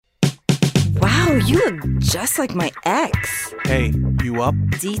Wow, you look just like my ex. Hey, you up?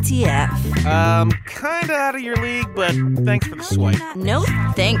 DTF. Kinda out of your league, but thanks for the swipe. No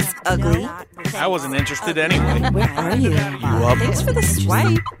thanks, ugly. I wasn't interested anyway. Where are you? up? Thanks for the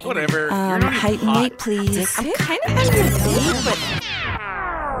swipe. Whatever. You're not even Height and hot. weight, please. I'm kind of on a date,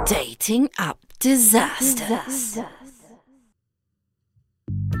 but dating up disasters.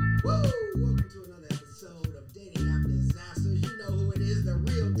 Woo! Welcome to another episode of Dating App Disasters. You know who it is, the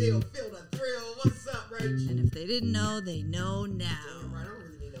real deal. Feel the thrill. What's up, Rach? And if they didn't know, they know now. Damn right, I don't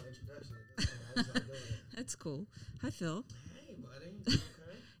really need no introduction. I just start doing it. That's cool. Hi, Phil. Hey, buddy. You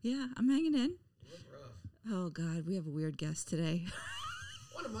okay? Yeah, I'm hanging in. You look rough. Oh, God, we have a weird guest today.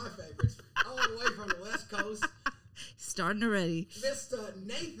 One of my favorites, all the way from the West Coast, Starting already. Mr.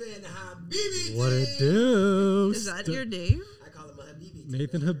 Nathan Habibi. What it do? Is that your name? I call him a Habibi.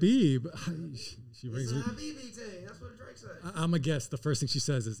 Nathan Habib. She It's brings a me. Habibi team. That's what Drake said. I'm a guest. The first thing she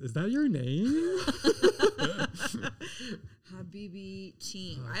says is that your name? Habibi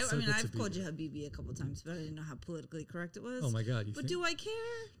Team. Oh, it's so I mean, good to I've be called you here. Habibi a couple times, but I didn't know how politically correct it was. Oh my God! You But think do I care?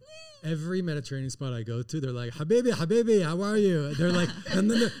 every Mediterranean spot I go to, they're like, "Habibi, Habibi, how are you?" They're like,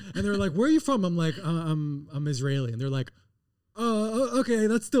 and they're like, "Where are you from?" I'm like, "I'm Israeli," and they're like, "Oh, okay,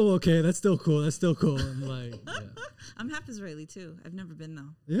 that's still okay. That's still cool. That's still cool." I'm like, yeah. I'm half Israeli, too. I've never been,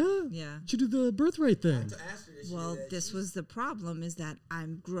 though. Yeah. Yeah. You do the birthright thing. To ask her this shit, Well, that this she's- was the problem, is that I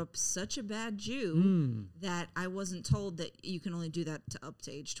grew up such a bad Jew Mm. that I wasn't told that you can only do that to up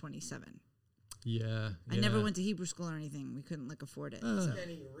to age 27. Yeah. I never went to Hebrew school or anything. We couldn't afford it. You can't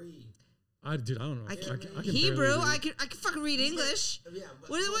even read. I don't know. I can, can Hebrew. barely I can fucking read English. Yeah,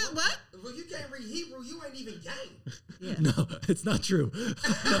 but, What? Well, you can't read Hebrew. You ain't even gang. Yeah. No, it's not true.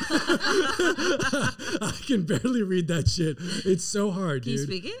 I can barely read that shit. It's so hard, Can you dude.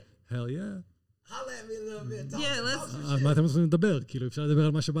 speak it? Hell yeah. Holla at me a little bit. Talk, Yeah, talk let's- some מה shit. אתם רוצים לדבר? כאילו, אפשר לדבר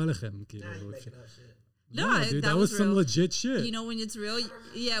על מה שבא לכם. כאילו, Now you אפשר- making up shit. No, No, dude, that was some real. legit shit. You know when it's real?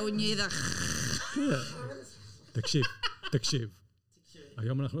 Yeah, when you the. Yeah. תקשיב, תקשיב.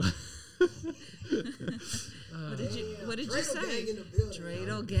 היום אנחנו... What did you Dreidel say? gang in the building.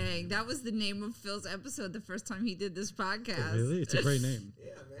 Dreidel Gang. That was the name of Phil's episode the first time he did this podcast. Really? It's a great name.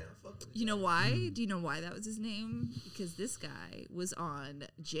 Yeah, man. I fuck with You know why? Do you know why that was his name? Because this guy was on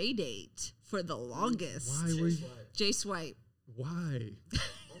J-Date for the longest. Why were you... J Swipe. Why?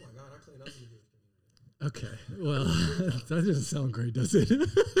 Oh my God, I clean up the video. Okay, well, that doesn't sound great, does it?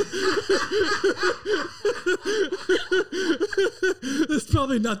 That's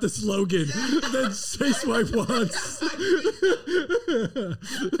probably not the slogan that Chase Wife wants.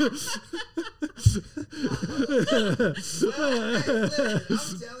 Hey, I'm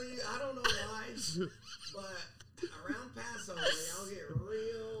telling you, I don't know why, but around Passover, y'all get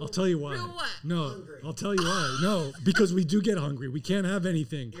real. I'll tell you why. Real what? No, Hungry. I'll tell you why. No, because we do get hungry. We can't have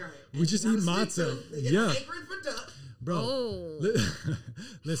anything. You're right. We And just you eat gotta stick to matzah. it. They get Yeah, hankering for duck. bro. Oh.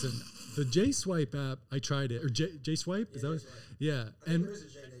 Listen, the J Swipe app, I tried it. Or J Swipe? Is that what? J-Swipe. Yeah. And And there is a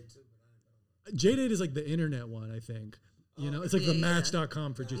J-Day too, but J-Date is like the internet one, I think. You know, it's like the Yeah, yeah.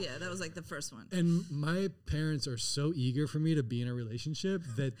 Match.com for J. Yeah, that was like the first one. And my parents are so eager for me to be in a relationship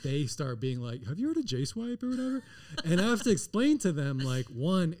that they start being like, "Have you heard of J Swipe or whatever?" And I have to explain to them, like,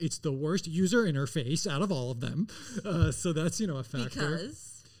 one, it's the worst user interface out of all of them. So that's, you know, a factor.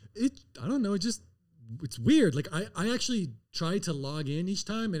 Because I don't know, it's weird. Like I actually tried to log in each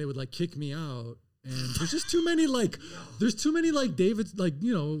time and it would like kick me out. And there's just too many like Davids, like,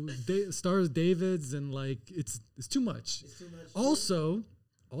 you know, stars Davids, and like it's too much. it's too much.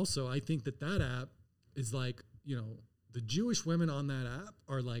 Also, I think that app is like, you know, the Jewish women on that app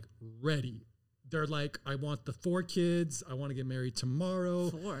are like ready. They're like, I want the 4 kids. I want to get married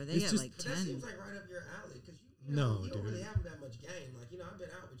tomorrow. 4, they It's got just- like But that 10. seems like right up your alley because you No, don't dude. really have that much game. Like, you know, I've been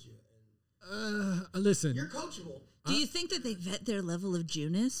out with you. And Listen. you're coachable. Do you think that they vet their level of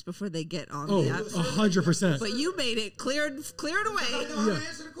Jewness before they get on Oh, the app? 100%. But you made it clear it I away. don't know how to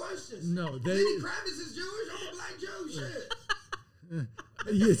answer the questions. No, they. Lenny Kravitz is Jewish. I'm a black Jew. Shit.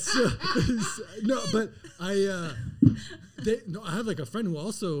 Yes, no, but I have like a friend who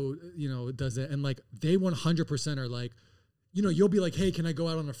also, you know, does it, and like they 100% are like, you know, you'll be like, hey, can I go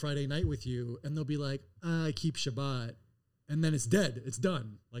out on a Friday night with you? And they'll be like, I keep Shabbat, and then it's dead, it's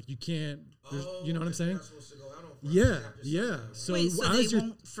done. Like you can't, you know what I'm saying? You're not supposed to go out on Friday Yeah, after yeah. sundown, right? So, Wait, so as they you're,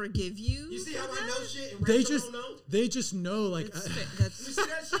 won't forgive you? You see how for I that? know shit and they Rachel just don't know? they just know like. That's fa- You that's see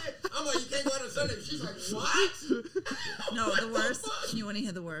that shit? I'm like, you can't go out on Sunday. She's like, what? no, the worst. fuck? You want to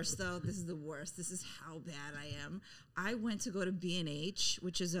hear the worst though? This is the worst. This is how bad I am. I went to go to B&H,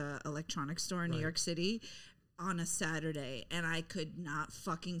 which is a electronics store in New York City, on a Saturday, and I could not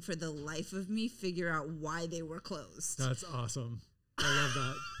fucking for the life of me figure out why they were closed. That's awesome. I love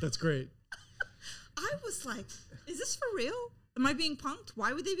that. That's great. was like, is this for real? Am I being punked?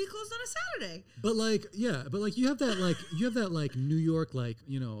 Why would they be closed on a Saturday? But like, yeah, but like you have that like New York, like,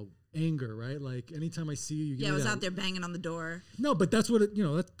 you know, anger, right? Like anytime I see you, you give Yeah, I me was that- out there banging on the door. No, but that's what it, you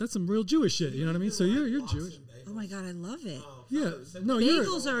know. That's some real Jewish shit. You know what I mean? So you're Jewish. Oh my God, I love it. Yeah. No,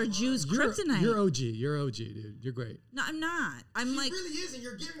 Bagels are a Jew's kryptonite. You're OG. You're OG, dude. You're great. No, I'm not. I'm She like, really is, and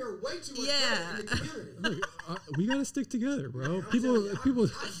you're giving her way too much Yeah. credit in the community. Look, we gotta stick together, bro. I'm People. telling you, I've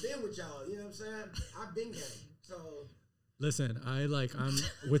been with y'all. You know what I'm saying? I've been gay. So Listen, I'm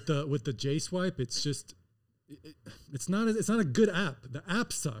with the J swipe. It's just, it's not a good app. The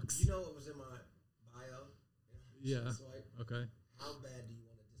app sucks. you know what was in my bio? Yeah. Swipe. Okay. How bad do you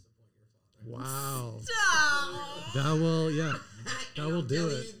want to disappoint your father? Wow. stop. That will, yeah. That And will I'm do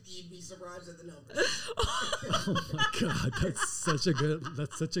telling it. You'd be surprised at the numbers. Oh my god, that's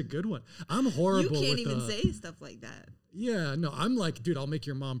such a good one. I'm horrible. You can't with even say stuff like that. Yeah, no, I'm like, dude, I'll make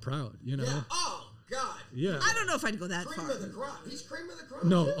your mom proud. You know. Yeah. Oh God. Yeah. I don't know if I'd go that Cream far. of the crop. He's cream of the crop.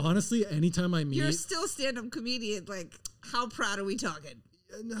 No, honestly, anytime I meet, You're still a stand-up comedian. Like, how proud are we talking?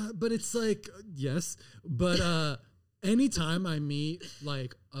 No, but it's like yes, but anytime I meet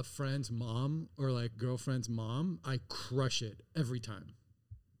like a friend's mom or like girlfriend's mom, I crush it every time.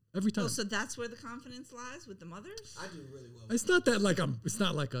 Every time. Oh, so that's where the confidence lies with the mothers? I do really well. It's not that like it's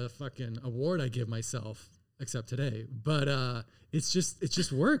not like a fucking award I give myself, except today. But it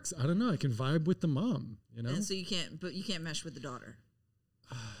just works. I don't know. I can vibe with the mom, you know? And so you can't mesh with the daughter.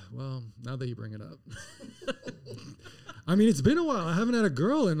 Well, now that you bring it up. I mean, it's been a while. I haven't had a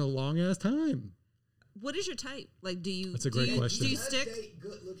girl in a long ass time. What is your type? Like, do you? That's a great question. Do you Does stick? date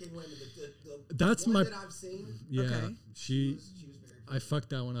good-looking women. The That's one my- that I've seen. Yeah. Okay. She was very. I fucked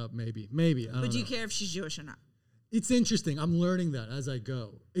that one up maybe. I don't But do you know. care if she's Jewish or not? It's interesting. I'm learning that as I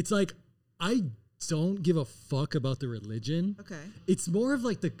go. It's like I don't give a fuck about the religion. Okay. It's more of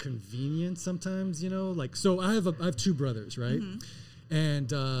like the convenience sometimes, you know? Like so I have two brothers, right? Mm-hmm.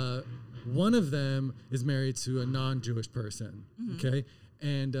 And one of them is married to a non-Jewish person, Mm-hmm. okay?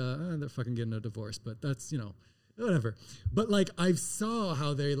 And they're fucking getting a divorce, but that's, you know, whatever. But like I saw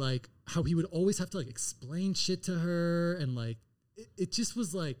how he would always have to like explain shit to her and like it just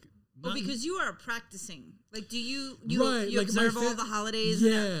was like Well, not- because you are practicing. Like, do you Right, you like my observe all the holidays?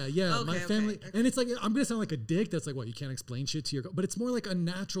 Yeah. Okay, My okay, family, okay. and it's like I'm gonna sound like a dick. That's like, what, you can't explain shit to your girl, but it's more like a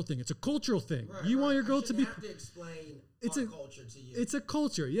natural thing. It's a cultural thing. Right, you want right. your girl I to be. shouldn't have to explain It's our a- culture to you. It's a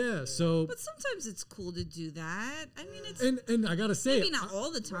culture, yeah. So But sometimes it's cool to do that. I mean, it's and I gotta say, maybe not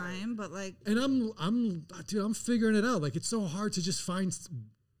all the time, but like, and I'm figuring it out. Like it's so hard to just find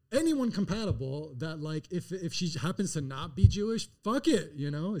anyone compatible that like if she happens to not be Jewish, fuck it,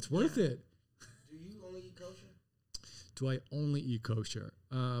 you know, it's worth it. Do you only eat kosher? Do I only eat kosher?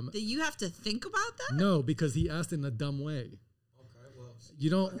 do you have to think about that? No, because he asked in a dumb way. Okay, well, You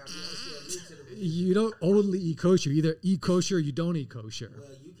don't. I gotta be to the You don't only eat kosher. You either eat kosher or you don't eat kosher. well,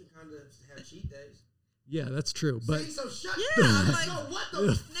 you can kind of have cheat days. Yeah, that's true. But See, so shut Yeah, I'm like- so what the?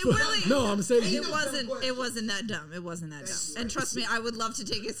 They really. no, I'm saying Ain't It no wasn't. dumb It wasn't that dumb. It wasn't that dumb. That's And trust me, I would love to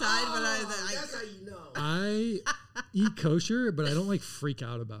take his side, but That's how you know. I eat kosher, but I don't like freak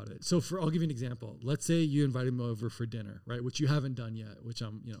out about it. So I'll give you an example. Let's say you invited me over for dinner, right? Which you haven't done yet, which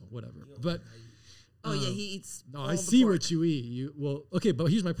I'm, whatever. But oh yeah, he eats. no, all I the see pork. what you eat. Okay, but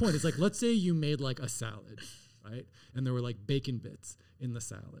here's my point. It's like, let's say you made like a salad, right? And there were like bacon bits in the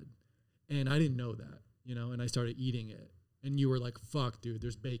salad. And I didn't know that, and I started eating it. And you were like, fuck, dude,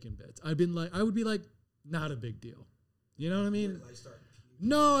 there's bacon bits. I would be like, not a big deal. You know what I mean? Like start.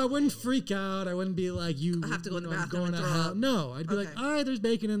 No, I wouldn't freak out. I wouldn't be like, I have to go in the I'm bathroom going and to throw hell. up. No, I'd be like, Okay. all right, there's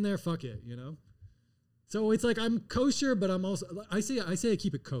bacon in there. Fuck it, So it's like I'm kosher, but I'm also I say I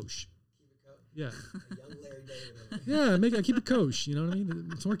keep it kosher. Yeah, A young Larry David. yeah. I keep it kosher. You know what I mean?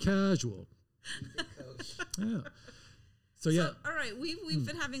 It's more casual. Coach. Yeah. So yeah, So, all right, we've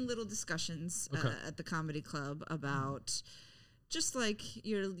been having little discussions Okay. at the comedy club about just like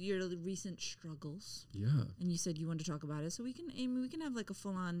your recent struggles, yeah. and you said you wanted to talk about it, so we can have like a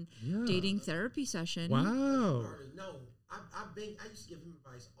full on Yeah. dating therapy session. Wow. Already know. I used to give him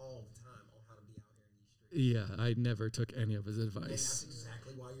advice all the time on how to be out here in these streets. Yeah, I never took any of his And that's advice.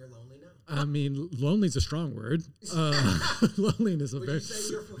 exactly why you're lonely now. I mean, lonely's a strong word. Loneliness is a Would very you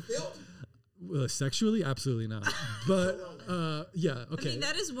say you're fulfilled? sexually, absolutely not. But yeah, okay. I mean,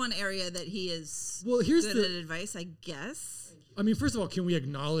 that is one area that he is Well, here's good the- at advice, I guess. I mean, first of all, can we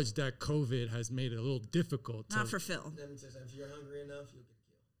acknowledge that COVID has made it a little difficult? Not for Phil. Then says if you're hungry enough, you'll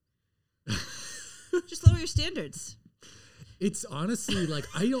get killed. Just lower your standards. It's honestly like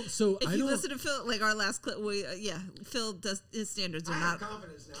I don't. So If I you don't. listen to Phil, like our last clip, Phil does his standards I are have not.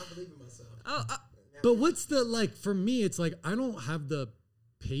 confidence now. I believe in myself. Oh, But what's the like for me? It's like I don't have the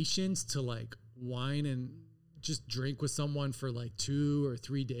patience to like wine and just drink with someone for like 2 or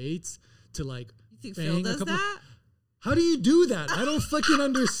 3 dates to like You think bang Phil a does couple. that? How do you do that? I don't fucking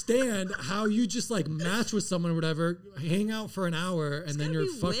understand how you just like match with someone or whatever, hang out for an hour, and It's then gotta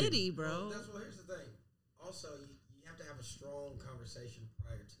you're be fucking. witty, bro. Here's the thing. Also, you have to have a strong conversation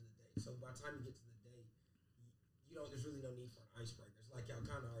prior to the date. So by the time you get to the date, there's really no need for an icebreaker. It's like y'all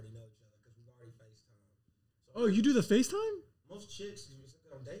kind of already know each other because we've already FaceTime. So Oh, you do the FaceTime? most chicks, if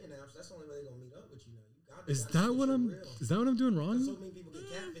you're on dating apps, that's the only way they're gonna meet up with you. Now you got. Is gotta that see what you're I'm? real. Is that what I'm doing wrong? So many people get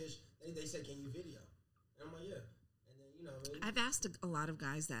catfish. They say, "Can you video?" And I'm like, "Yeah." And then I've asked a lot of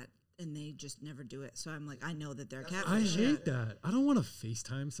guys that, and they just never do it. So I'm like, I know that they're That's I catfish. hate that. I don't want to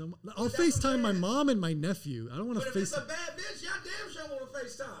FaceTime someone. I'll But that's FaceTime my okay. mom and my nephew. I don't want But to if it's a FaceTime. bad bitch, y'all damn sure want to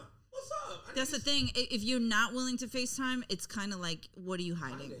FaceTime. What's up? I That's the need thing. If you're not willing to FaceTime, it's kind of like, what are you to-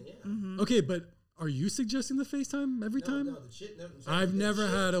 hiding? Yeah. Okay, but are you suggesting the FaceTime every time? No, the chick. No, I've never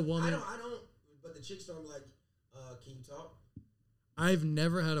had a woman- I don't. But the chicks don't like. Can you talk? I've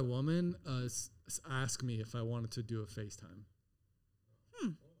never had a woman ask me if I wanted to do a FaceTime.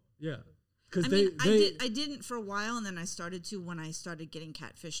 Yeah, because I mean, I didn't for a while, and then I started to when I started getting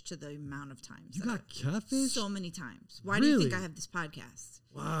catfished to the amount of times. You that got catfish? so many times. Why do you think Really? I have this podcast?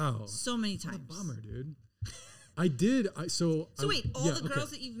 Wow. So many What a times. bummer, dude. I did. So wait, all yeah, the okay. girls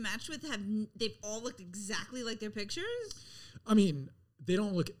that you've matched with they've all looked exactly like their pictures? I mean, they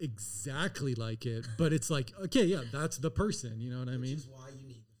don't look exactly like it, but it's like, okay, yeah, that's the person. You know what I mean? Which is why you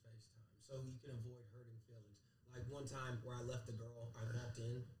need the FaceTime, so you can avoid hurting feelings. Like one time where I left the girl, I walked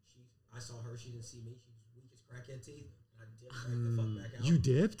in, I saw her, she didn't see me, she was weak as crackhead teeth, and I dipped right the fuck back out. You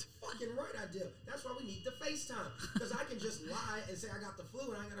dipped? Fucking right, I dipped. That's why we need the FaceTime, because I can just lie and say I got the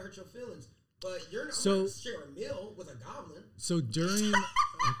flu and I ain't gotta hurt your feelings. But you're not So- gonna share a meal with a goblin. So during,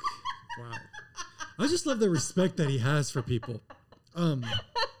 wow, I just love the respect that he has for people.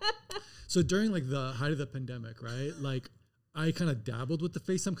 So during like the height of the pandemic, right? Like I kind of dabbled with the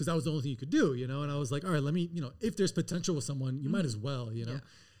FaceTime because that was the only thing you could do, you know. And I was like, all right, let me, if there's potential with someone, you might as well, you know.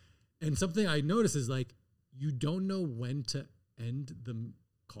 Yeah. And something I noticed is like you don't know when to end the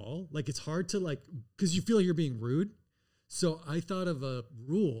call. Like it's hard to like because you feel like you're being rude. So I thought of a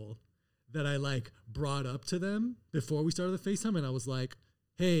rule that I like brought up to them before we started the FaceTime, and I was like,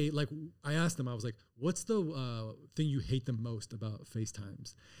 hey, like I asked them, I was like, what's the thing you hate the most about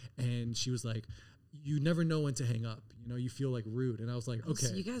FaceTimes? And she was like, you never know when to hang up. You feel like rude. And I was like, okay.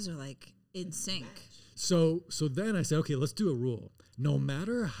 So you guys are like in sync. So then I said, okay, let's do a rule. No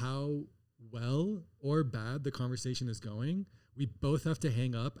matter how well or bad the conversation is going, we both have to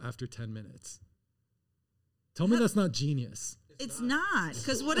hang up after 10 minutes. Tell me that's not genius. It's not.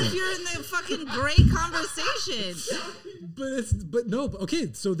 Because what if you're in the fucking great conversation? Okay.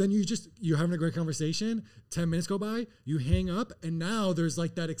 So then you're having a great conversation. 10 minutes go by, you hang up, and now there's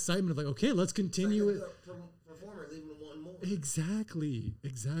like that excitement of like, okay, let's continue it. Performer leaving one more. Exactly.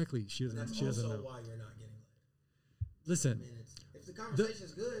 She doesn't. That's She doesn't also know. why you're not getting laid. Listen. Minutes. If the conversation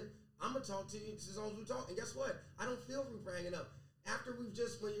is good, I'm gonna talk to you as long as we talk. And guess what? I don't feel for hanging up. After when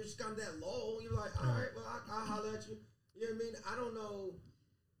you're just kind of that lull, you're like, all right, well, I'll holler at you. You know what I mean? I don't know.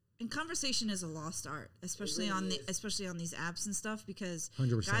 And conversation is a lost art, especially really especially on these apps and stuff, because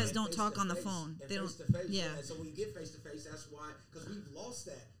 100%. guys don't talk on the Face-to-face phone. and They don't. face-to-face, Yeah. And so when you get face to face, that's why, because we've lost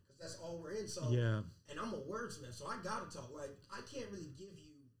that, because that's all we're in. So Yeah. And I'm a wordsmith, so I gotta talk. Like I can't really give you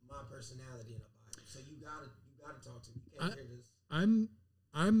my personality in a Bible, so you gotta talk to me. You can't hear this.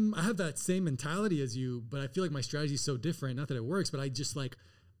 I have that same mentality as you, but I feel like my strategy is so different. Not that it works, but I just like,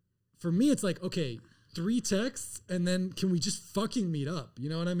 for me, it's like, okay, 3 texts, and then can we just fucking meet up? You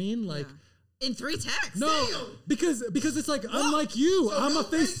know what I mean? Like, In 3 texts. no, because it's like I'm like you. So I'm no a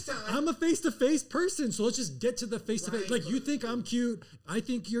FaceTime. face-to-face person. So let's just get to the face-to-face. Right, Like you but- think I'm cute, I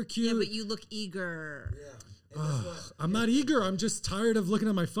think you're cute. Yeah, but you look eager. Yeah. And guess what? I'm not eager. I'm just tired of looking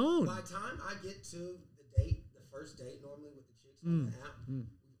at my phone. By the time I get to the first date, normally with the chicks on the app, we've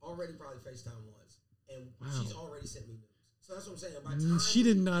already probably FaceTime once, and she's already sent me nudes. So that's what I'm saying. By the time She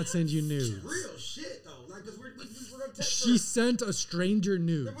did not send you nudes. real shit though, like because we're gonna text She her. sent a stranger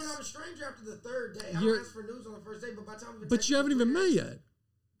nudes. We're not a stranger after the 3rd day. I You're- don't ask for nudes on the first date, but by the time we But you haven't even met yet.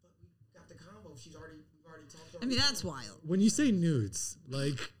 But we got the combo. We've already talked. I mean, that's wild. When you say nudes,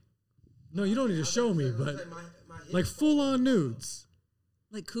 like, no, you don't need to show me, but my like full on nudes.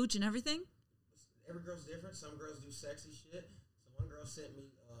 Like cooch and everything. Every girl's different. Some girls do sexy shit. So one girl sent me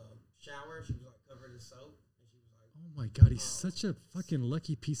shower. She was like covered in soap, and she was like, Oh my god, he's such a fucking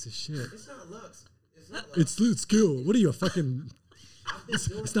lucky piece of shit. "It's not looks. It's not looks. It's loot skill. What are you, a fucking? I've been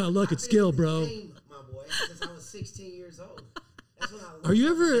doing- it's not luck, I've it's been skill, in this bro. game, my boy, since I was 16 years old. That's when I Are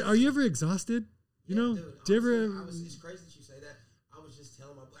you ever exhausted? You know, Dude, do you honestly, ever? it's crazy that you say that. I was just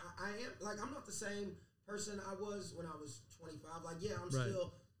telling my boy, I am like I'm not the same person I was when I was 25. Like, yeah, I'm Right.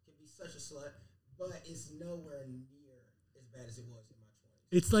 still can be such a slut, but it's nowhere near as bad as it was in my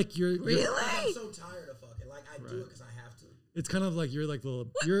 20s. It's like you're Really? I'm so tired of fucking. Like, I do Right. it because I have to. It's kind of like you're like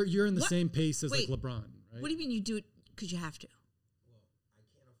you're in the What? same pace as Wait. like LeBron, right? What do you mean you do it because you have to? Well, I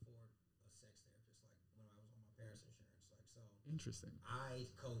can't afford a sex therapist like when I was on my parents' insurance. Like, so Interesting. I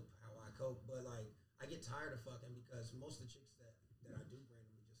cope how I cope, but like I get tired of fucking because most of the chicks that I do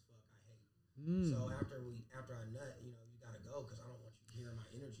randomly just fuck, I hate. Mm. So after I nut, you gotta go because I don't want you hearing my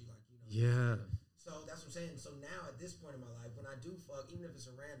energy, like Yeah. So that's what I'm saying. So now at this point in my life, when I do fuck, even if it's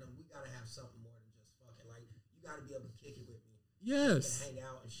a random, we gotta have something more than just fucking. Like you gotta be able to kick it with me. Yes. And hang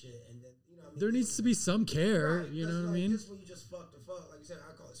out and shit, and then what I mean. There needs to be some care. Right, You know 'cause, what I like, mean? Just when you just fuck to fuck, like you said,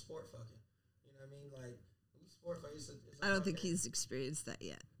 I call it sport fucking. You know what I mean? Like when you sport fuck, it's a I don't think fucking- he's experienced that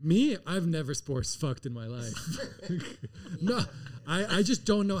yet. Me, I've never sports fucked in my life. No, I just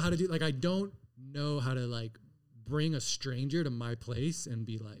don't know how to do. Like, I don't know how to like bring a stranger to my place and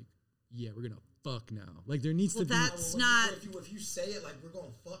be like, yeah, we're gonna fuck now. Like, there needs Well, to be. that's Well, not. if you say it like we're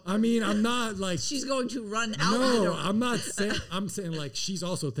gonna fuck. I mean, I'm not like. She's going to run out. the No, door. I'm not saying. I'm saying like she's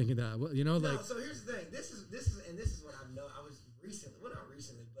also thinking that. Well, you know, No, like so here's the thing. This is what I know. I was recently, well, not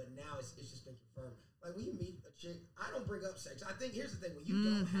recently, but now it's just been confirmed. Like when you meet a chick, I don't bring up sex. I think here's the thing: when you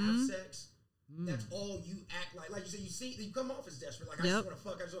don't have sex, that's all you act like. Like you said, you come off as desperate. Like I just Yep. want to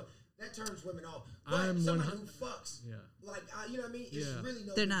fuck. I just want. That turns women off. But I'm somebody 100 who fucks, Yeah. like you know what I mean. It's Yeah. really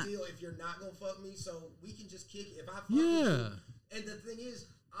no They're big not. deal if you're not gonna fuck me. So we can just kick it. If I fuck Yeah. with you, and the thing is,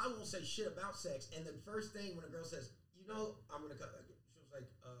 I won't say shit about sex. And the first thing when a girl says, I'm gonna cut. She was like,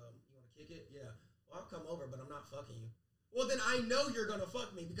 you want to kick it? Yeah. Well, I'll come over, but I'm not fucking you. Well, then I know you're gonna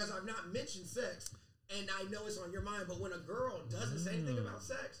fuck me because I've not mentioned sex, and I know it's on your mind. But when a girl doesn't say anything about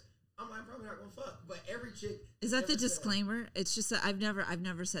sex, I'm probably not gonna fuck. But every chick Is that the never said- disclaimer? It's just that I've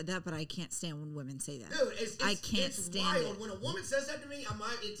never said that, but I can't stand when women say that. Dude, I can't it's stand wild. it. When a woman says that to me, I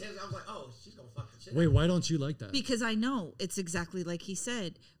was like, oh, she's gonna fuck the shit. wait, out of why don't you like that? Because I know it's exactly like he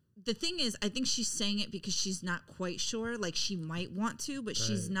said. The thing is, I think she's saying it because she's not quite sure. Like she might want to, but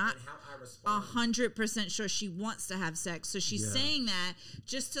she's me. not And how I respond. 100% sure she wants to have sex. So she's Yeah. saying that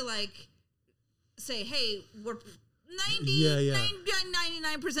just to like say, hey, we're 90, Yeah, yeah.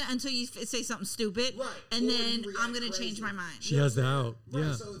 99% until you say something stupid. Right. And Or then you I'm react going to change crazy. my mind. She has the out. Right,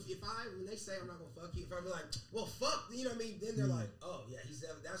 Yeah. so if when they say I'm not gonna fuck you, if I'm like, well, fuck, you know what I mean? Then they're like, oh yeah,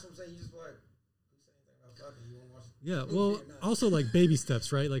 that's what I'm saying. You just be like, who said anything about fucking? You wanna watch? Yeah, movie well, or not? also like baby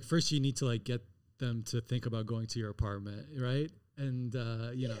steps, right? Like first you need to like get them to think about going to your apartment, right? And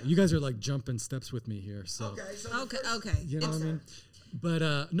you know, you guys are like jumping steps with me here, so Okay, so the Okay, first- okay. you know what I Okay. mean.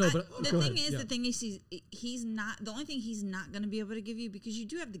 But no, but the go thing ahead. is, Yeah. the thing is, he's not. The only thing he's not going to be able to give you because you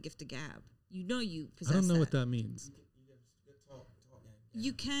do have the gift of gab. You know you possess I don't know what that means. Good talk game.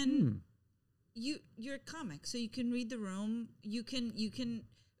 You can. You're a comic, so you can read the room. You can.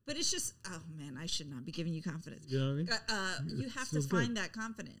 But it's just, oh man, I should not be giving you confidence. You know what I mean? You have to feels good. find that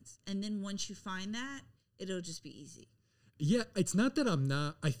confidence, and then once you find that, it'll just be easy. Yeah, it's not that I'm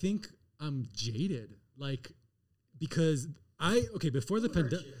not. I think I'm jaded, like because before the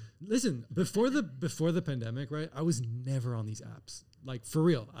pandemic. Listen, before the pandemic, right? I was never on these apps, like for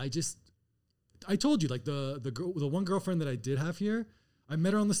real. I told you, like the one girlfriend that I did have here, I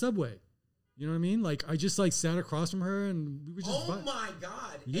met her on the subway. You know what I mean? Like I just like sat across from her and we were just. Oh my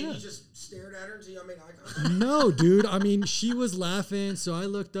god! Yeah. And you just stared at her until y'all made eye contact. No, dude. I mean, she was laughing, so I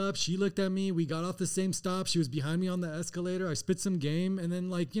looked up. She looked at me. We got off the same stop. She was behind me on the escalator. I spit some game, and then,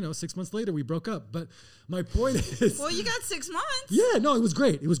 6 months later, we broke up. But my point is, Well, you got 6 months. yeah, no, it was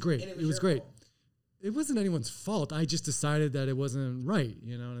great. It was great. And It it was was your great. fault. It wasn't anyone's fault. I just decided that it wasn't right.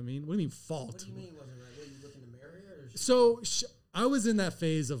 You know what I mean? What do you mean fault? What do you mean it wasn't right? What, you looking to marry her? Or So I was in that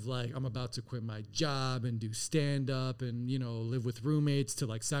phase of like, I'm about to quit my job and do stand up and, live with roommates to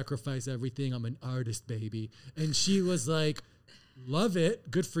like sacrifice everything. I'm an artist, baby. And she was like, love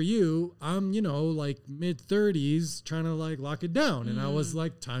it. Good for you. I'm, like mid 30s trying to like lock it down. And I was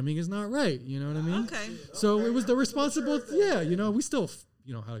like, timing is not right. You know what I mean? Okay. So Okay, it was the that's a mature responsible, thing. yeah, we still,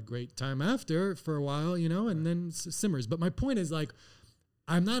 had a great time after for a while, and then simmers. But my point is like,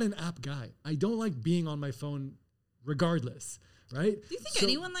 I'm not an app guy. I don't like being on my phone regardless, right? Do you think So-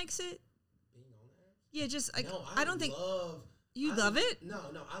 anyone likes it? being on there? Yeah, just like No, I don't think love, you I love it. No,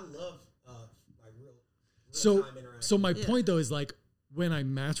 I love like real So, time interaction. so my Yeah. point though is like when I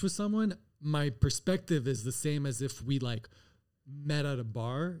match with someone, my perspective is the same as if we like met at a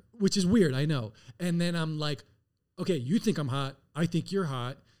bar, which is weird, I know. And then I'm like, okay, you think I'm hot, I think you're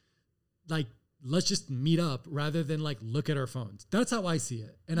hot. Like let's just meet up rather than like look at our phones. That's how I see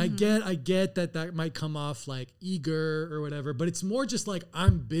it. And I get that might come off like eager or whatever, but it's more just like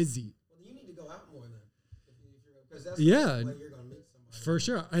I'm busy. Well, you need to go out more then. Because that's Yeah. the way you're going to meet somebody. For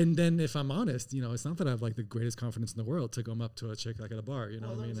sure. And then if I'm honest, it's not that I have like the greatest confidence in the world to go up to a chick like at a bar, Well, what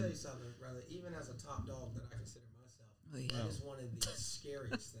I let mean? me tell you something, brother. Even as a top dog that I consider myself, that is one of the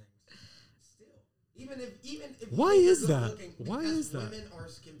scariest things. Still, even if Why you're is good that? looking, Why because is that? Women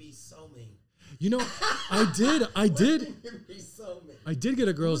can be so mean. I did Women can be so mean. I did get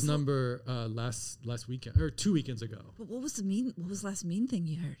a girl's number last weekend or 2 weekends ago. But what was the last mean thing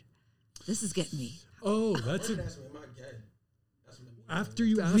you heard? This is getting me. Oh, that's Women it. ask me, am I gay? That's what they mean. After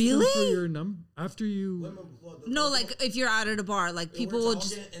you asked Really? them for your number, after you Women, well, No, like if you're out at a bar, like people will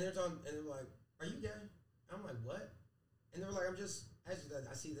just. and they're talking, and they're like, "Are you gay?" I'm like, "What?" And they're like, "I'm just."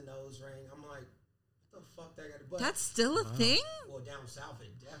 I see the nose ring. I'm like, "What the fuck that got to?" But That's still a thing. well, down south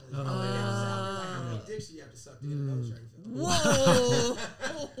it definitely. Down south, they're like, how many dicks do you have to suck to get a nose ring? Whoa!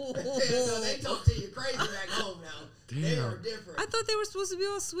 So they talk to you crazy back home now. They Damn. are different. I thought they were supposed to be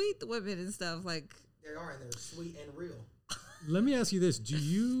all sweet, the women and stuff. Like, They are, and they're sweet and real. Let me ask you this: Do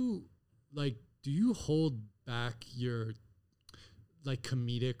you hold back your like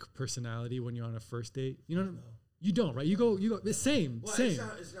comedic personality when you're on a first date? No. You don't, right? You go. It's same. Well, Same. It's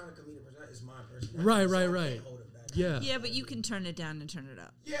not a comedic personality. It's my personality. Right, so I can't right. hold it back. Yeah. yeah, but you can turn it down and turn it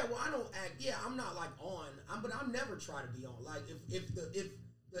up. Yeah, well, I don't act. Yeah, I'm not like on. But I never try to be on. Like if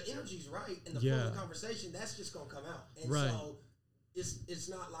the energy's right and the flow of the conversation, that's just gonna come out. And Right. so it's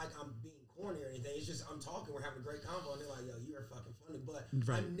not like I'm being corny or anything. It's just I'm talking. We're having a great convo, and they're like, "Yo, you are fucking funny." But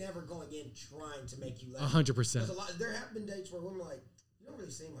Right. I'm never going in trying to make you laugh. 100%. There have been dates where women are like, "You don't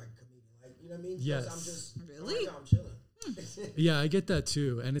really seem like a comedian." Like, you know what I mean? Yes. I'm just Really? I'm chilling. Yeah, I get that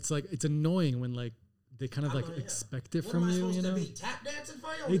too, and it's like it's annoying when like they kind of I like know, yeah. expect it What from am I you. supposed You know, to be tap dancing for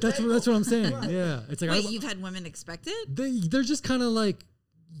you? On Hey, the that's what I'm saying. Right. Yeah, it's like Wait, you've had women expect it? they're just kind of like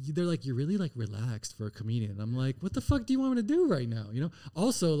they're like you're really like relaxed for a comedian. I'm like, what the fuck do you want me to do right now?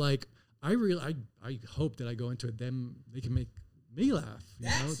 Also, like I hope that I go into it, they can make me laugh.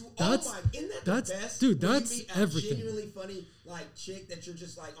 That's That's oh my, isn't that that's the best? dude. When you That's meet a everything. genuinely funny like chick that you're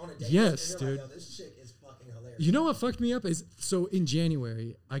just like on a date. Yes, with, and you're dude. Like, yo, this chick is fucking hilarious. You know what fucked me up is so in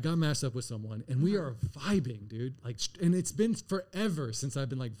January I got matched up with someone and we are vibing, dude. Like, and it's been forever since I've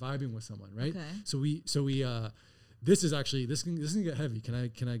been like vibing with someone, right? Okay. So we this is actually this can get heavy. Can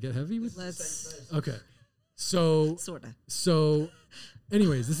I get heavy with? Let's Okay. So sorta. So,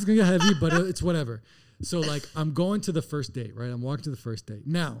 anyways, this is gonna get heavy, but it's whatever. So, like, I'm going to the first date, right? I'm walking to the first date.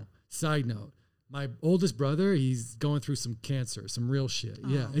 Now, side note, my oldest brother, he's going through some cancer, some real shit.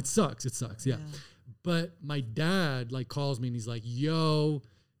 Yeah, it sucks. It sucks. Yeah. But my dad, like, calls me and he's like, yo,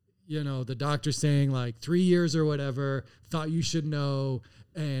 the doctor's saying, like, 3 years or whatever, thought you should know.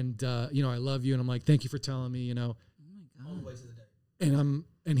 And, I love you. And I'm like, thank you for telling me, All the way to the date.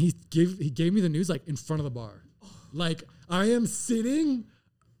 and he gave me the news like in front of the bar. Like I am sitting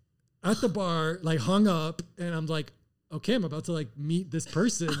at the bar, like hung up, and I'm like, okay, I'm about to like meet this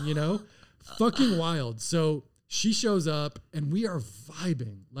person, fucking wild. So she shows up and we are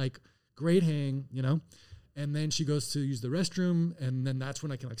vibing, like great hang, and then she goes to use the restroom, and then that's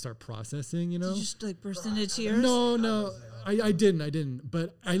when I can like start processing, Did you just like burst into tears? No, I didn't,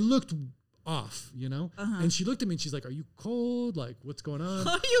 but I looked off, and she looked at me and she's like, are you cold? Like, what's going on?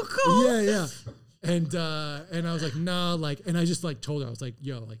 Are you cool? Yeah. And I was like, nah, like, and I just like told her, I was like,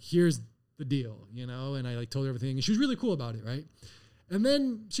 yo, like, here's the deal, and I like told her everything, and she was really cool about it, right? And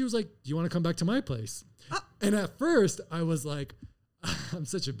then she was like, do you want to come back to my place? And at first I was like, I'm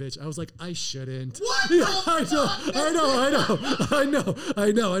such a bitch. I was like, I shouldn't. What? Yeah, I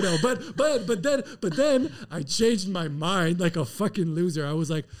know. But then I changed my mind like a fucking loser. I was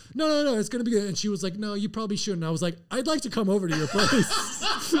like, no, it's gonna be good. And she was like, no, you probably shouldn't. I was like, I'd like to come over to your place.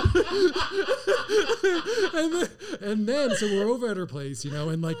 and then so we're over at her place,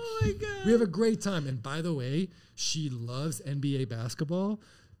 and like we have a great time. And by the way, she loves NBA basketball.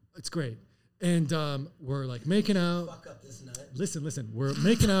 It's great. And we're like making out. Fuck up this nut. Listen, we're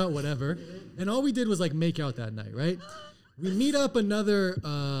making out, whatever. And all we did was like make out that night, right? We meet up another,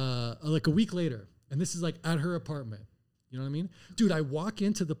 like a week later. And this is like at her apartment. You know what I mean? Dude, I walk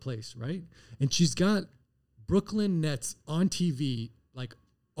into the place, right? And she's got Brooklyn Nets on TV, like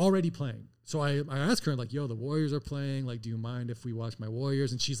already playing. So I asked her, like, yo, the Warriors are playing. Like, do you mind if we watch my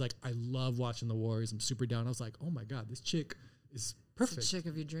Warriors? And she's like, I love watching the Warriors. I'm super down. I was like, oh my God, this chick is perfect. It's the chick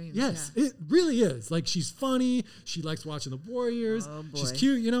of your dreams. Yes, Yeah. it really is. Like, she's funny. She likes watching the Warriors. Oh, boy. She's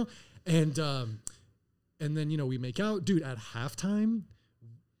cute, And then, we make out. Dude, at halftime,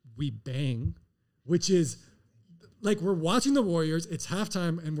 we bang, which is like we're watching the Warriors. It's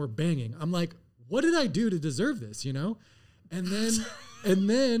halftime and we're banging. I'm like, what did I do to deserve this? You know, and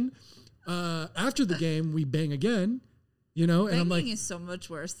then after the game we bang again. You know, and I'm like, is so much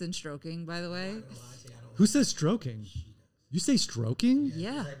worse than stroking, by the way. who says stroking? You say stroking?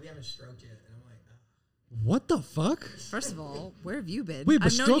 Yeah. Like, we haven't stroked yet, and I'm like, What the fuck? First of all, where have you been? Wait,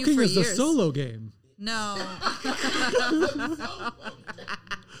 but I've known you stroking for is a years. solo game. No.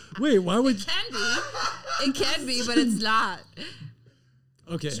 Wait, why would? It can be, but it's not.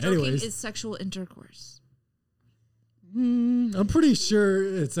 Okay, Stroking anyways, is sexual intercourse. I'm pretty sure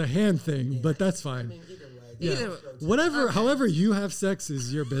it's a hand thing, but that's I fine. mean, either way. Yeah, Either- whatever, however you have sex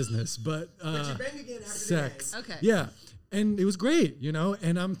is your business, but But you bang again after sex, the game. Okay. yeah, and it was great, you know.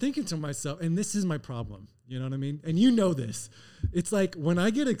 And I'm thinking to myself, and this is my problem, you know what I mean? And you know this, it's like when I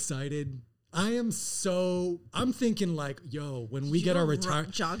get excited. I'm thinking like, yo, when we get our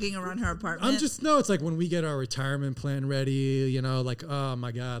retirement, jogging around her apartment. it's like when we get our retirement plan ready, you know, like, oh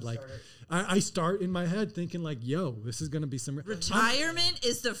my God, like I start in my head thinking like, yo, this is going to be some Retirement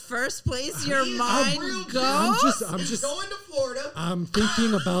is the first place your He's mind real goes. I'm just, Going to Florida. I'm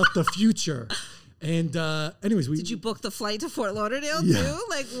thinking about the future. And anyways, Did you book the flight to Fort Lauderdale Yeah. too?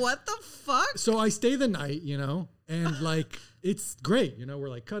 Like, what the fuck? so I stay the night, you know, and like, it's great. You know, we're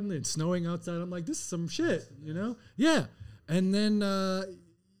like cutting it, snowing outside. I'm like, this is some shit, you know? Yeah. And then,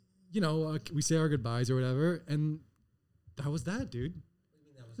 you know, we say our goodbyes or whatever. And that was that, dude.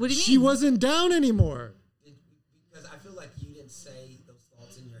 What do you She mean? wasn't down anymore. Because I feel like you didn't say those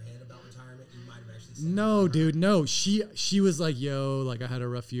thoughts in your head about retirement. You might have actually said No, dude, no. She was like, yo, like I had a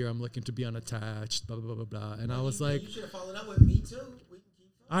rough year. I'm looking to be unattached, blah, blah, blah, blah, blah. And I was like, you should have followed up with me too. We can keep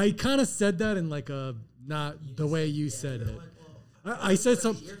I kind of said that in like a, not the way you said it. I said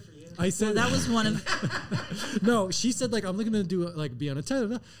something. I said That was one of. no. She said like I'm looking to do like be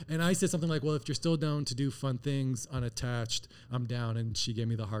unattached, and I said something like, well, if you're still down to do fun things unattached, I'm down. And she gave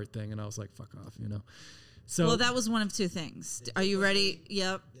me the heart thing, and I was like, fuck off, you know. So Well, that was one of two things. Are you ready?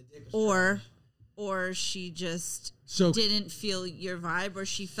 Yep. Or she just So- didn't feel your vibe, or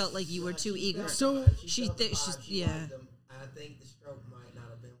she felt like you were too eager. So She felt the thi- she's- vibe, she yeah. liked them. I think the stroke might not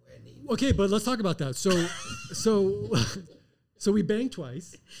have been where it needed. okay, but let's talk about that. So we banged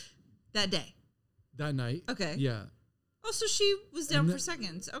twice That day. that night. Okay. Yeah. Oh, so she was down And for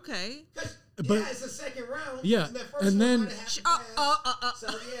seconds. Okay. But- Yeah, it's the second round. Yeah, And, that first and one then- might have happened fast. So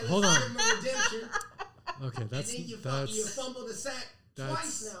yeah, Hold let's on. give him redemption. Okay, And that's then you that's fumbled the sack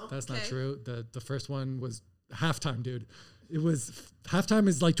twice now. that's not Okay. true. The first one was halftime, dude. It was halftime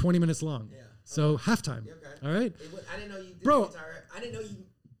is like 20 minutes long. Yeah. So halftime. Okay. All right. I didn't know you did Bro. the entire. I didn't know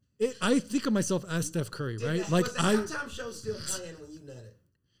you I think of myself as Steph Curry, did right? that. Like Was the halftime show still playing when you nutted,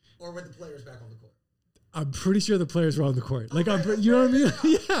 or were the players back on the court? I'm pretty sure the players were on the court. Like you know what I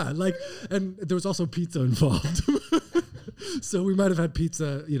mean? Yeah. Like, and there was also pizza involved, so we might have had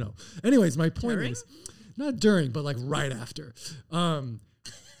pizza. You know. Anyways, my point During? is, not during, but like right after.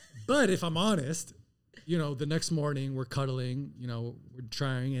 But if I'm honest, you know, the next morning we're cuddling. You know, we're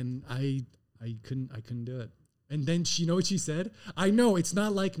trying, and I couldn't do it. And then you know what she said? I know it's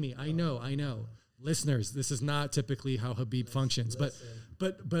not like me. I know. Listeners, this is not typically how Habib functions, but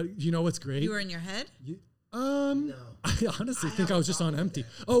you know what's great? You were in your head? No. I honestly think I was just on empty.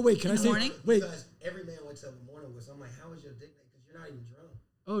 Oh wait, can I the say morning? wait? Because every man wakes up in the morning with. I'm like, how was your dick? Because you're not even drunk.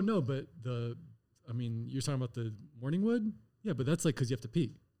 Oh no, but I mean, you're talking about the morning wood? Yeah, but that's like because you have to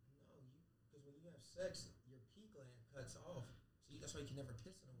pee. Because when you have sex, your pee gland cuts off. So that's why you can never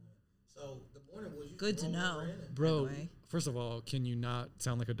piss in a woman. So the morning wood, you Good to roll know. over in it. Bro, way. first of all, can you not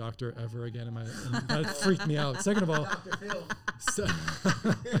sound like a doctor ever again? That freaked me out. Second of all, Dr. Phil.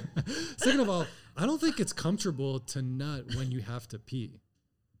 second of all, I don't think it's comfortable to nut when you have to pee.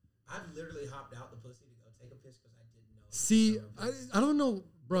 I've literally hopped out the pussy to go take a piss because I didn't know. See, I don't know,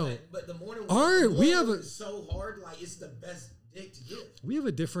 bro. But the morning Our- wood, we have a- is so hard. Like it's the best dick to give. We have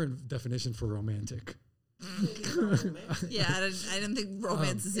a different definition for romantic. Yeah, I didn't think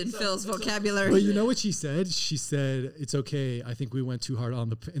romance is in it's a- Phil's it's a- vocabulary. But you know what she said? She said, "It's okay. I think we went too hard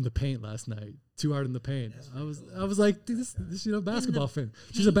in the paint last night. Too hard in the paint." I was like, dude, this you know, basketball fan.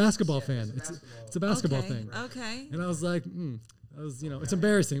 She's a basketball fan. It's a basketball okay. thing. Okay. And I was like, that was it's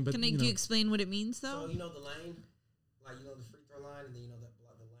embarrassing, but Can you you know, explain what it means So though? you know the lane, like you know the free throw line, and then you know that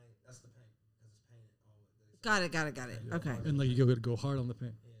the lane. That's the paint because it's painted all with Got it. Okay. and like you go hard on the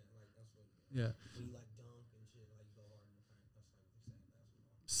paint. Yeah, like that's what. Yeah. When you like dunk and shit, like you go hard in the paint. That's like we say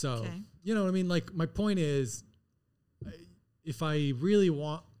basketball. So Okay. you know what I mean. Like my point is, if I really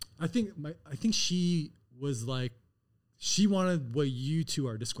want, I think she was like, she wanted what you two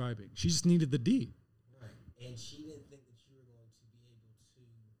are describing. She just needed the D. Right, and she didn't think that you were going to be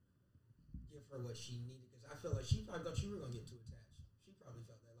able to give her what she needed because I feel like she probably thought you were going to get too attached. She probably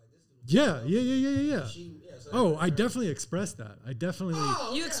felt that like this dude Yeah. So Oh, I definitely expressed that. I definitely.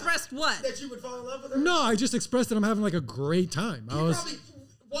 Oh, You expressed what? That you would fall in love with her? No, I just expressed that I'm having like a great time. You probably,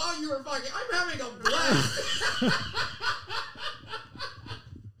 while you were fucking, I'm having a blast.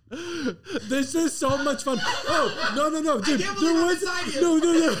 This is so much fun. Oh, no, dude. can't believe I'm inside you.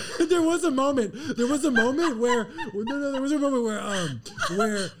 No. There was a moment where What did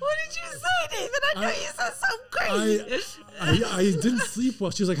you say, Nathan? I know you said something crazy. I didn't sleep well.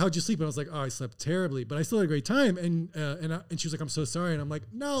 She was like, "How'd you sleep?" And I was like, "Oh, I slept terribly, but I still had a great time." And she was like, "I'm so sorry." And I'm like,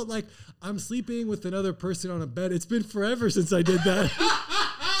 "No, like I'm sleeping with another person on a bed. It's been forever since I did that."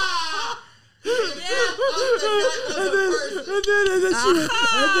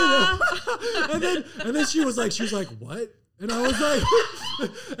 And then she was like, "What?" And I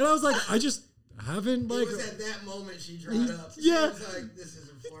was like, "I just haven't like." It was at that moment she dried up. Yeah. She was like, "This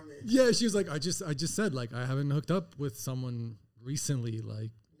isn't for me." Yeah, she was like, I just said like I haven't hooked up with someone recently,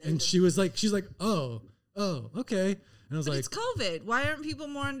 like, and she's like, oh, okay. And I was But like, it's COVID. Why aren't people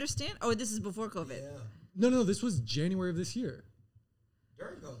more understand? Oh, this is before COVID. Yeah. no, this was January of this year.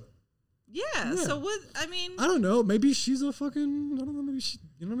 During COVID. Yeah. So what? I mean, I don't know. Maybe she's a fucking. I don't know. Maybe she.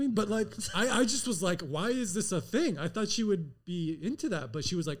 You know what I mean? But like, I just was like, why is this a thing? I thought she would be into that, but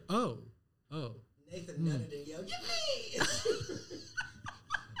she was like, oh. Nathan nutted and yelled, "Yippee!"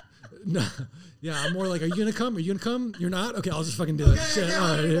 No. Yeah, I'm more like, are you gonna come? Are you gonna come? You're not? Okay, I'll just fucking do it. Shit.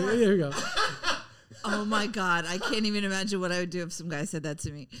 All right, here we go. oh my God, I can't even imagine what I would do if some guy said that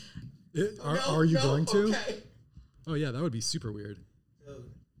to me. Are you going to? Okay. Oh yeah, that would be super weird. Dude,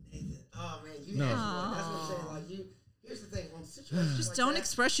 Nathan. Oh man, you No. asked for it. That's what I'm saying. Like you. Here's the thing. On situations Just like don't that,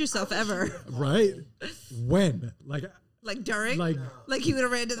 express yourself I wish you ever. would've called Right? me. When? Like Like during? Like- No. Like he would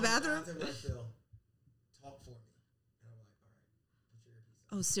have ran to the Come bathroom? to my Phil. Talk for me. And I'm like, all right, put your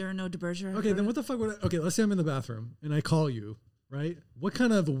earpiece on. Oh, Cyrano de Bergerac. okay, then what the fuck would I, okay, let's say I'm in the bathroom and I call you, right? What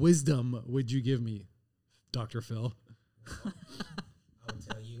kind of wisdom would you give me, Dr. Phil? I would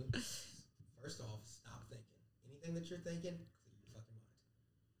tell you, first off, stop thinking. Anything that you're thinking, clear your fucking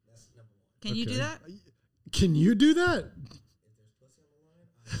mind. That's number one. Can you do Okay. that? Can you do that? If there's pussy on the line,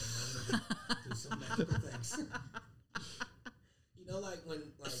 I am going to do some magical things. You know, like when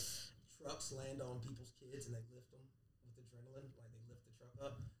like trucks land on people's kids and they lift them with adrenaline, like they lift the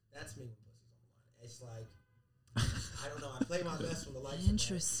truck up. That's me when pussy's on the line. It's like I don't know. I play my best when the lights are red.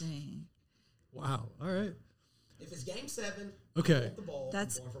 Interesting. Wow. All right. If it's game 7, Okay. I want the ball.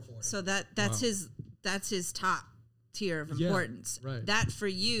 That's I'm going for 40. so that's Wow. that's his top tier of Yeah, importance. right. That for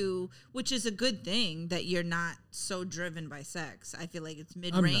you, which is a good thing that you're not so driven by sex. I feel like it's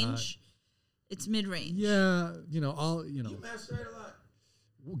mid range. It's mid range. Yeah, you masturbate a lot.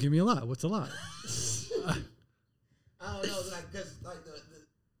 give me a lot. What's a lot? I don't know, like because like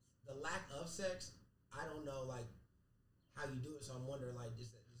the lack of sex, I don't know like how you do it. So I'm wondering like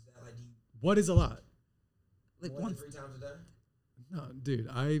is that like do you What is a lot? Like more one. than 3 times a day? No, dude,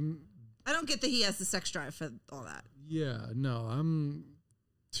 I don't get that he has the sex drive for all that. I'm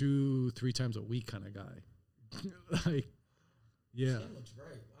 2-3 times a week kind of guy. Like, yeah. Skin looks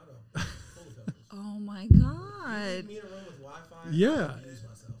great. I don't. Full of pebbles. Oh my Leave God. me in a room with Wi-Fi. Yeah. I use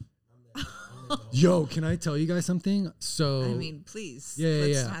myself. I'm there the whole Yo, time. can I tell you guys something? So I mean, please. Yeah, yeah,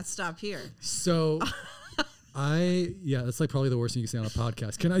 let's yeah. not stop here. So that's like probably the worst thing you can say on a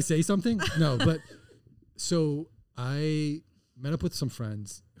podcast. Can I say something? No, but so I met up with some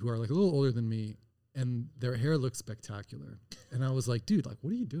friends who are like a little older than me and their hair looks spectacular. And I was like, dude, like,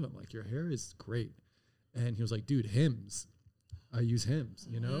 what are you doing? Like, your hair is great. And he was like, dude, Hims. I use Hims,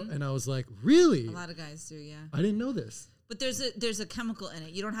 you know? And I was like, really? A lot of guys do, yeah. I didn't know this. But there's a chemical in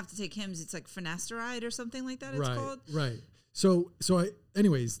it. You don't have to take Hims. It's like finasteride or something like that. It's called. Right. So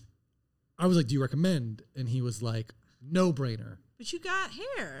anyways, I was like, do you recommend? And he was like, no brainer. But you got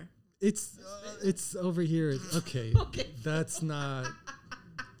hair. It's over here. Okay. Okay. That's not,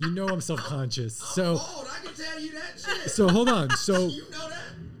 I'm self-conscious. So, Old, I can tell you that shit. so hold on. So, You know that?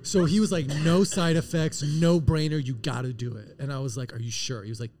 so he was like, no side effects, no brainer. You got to do it. And I was like, are you sure? He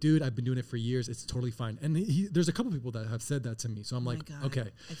was like, dude, I've been doing it for years. It's totally fine. And there's a couple people that have said that to me. So I'm Oh like, my God. okay.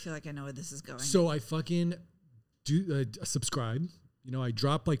 I feel like I know where this is going. So I fucking do subscribe. I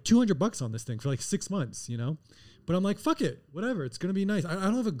dropped like $200 on this thing for like 6 months, but I'm like, fuck it, whatever. It's going to be nice. I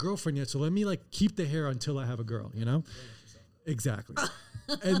don't have a girlfriend yet. So let me like keep the hair until I have a girl, Exactly.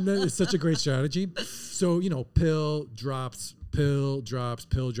 And then it's such a great strategy. So, pill drops, do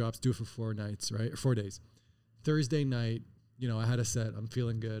it for 4 nights, right? Or 4 days. Thursday night, I had a set. I'm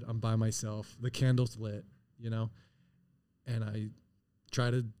feeling good. I'm by myself. The candle's lit, and I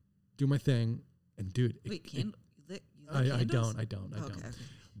try to do my thing. And dude, Wait, you lit I candles? don't. Okay.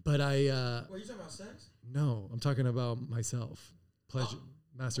 But Were you talking about sex? no, I'm talking about myself. Pleasure,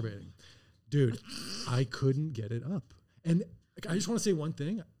 masturbating. Dude, I couldn't get it up. And I just want to say one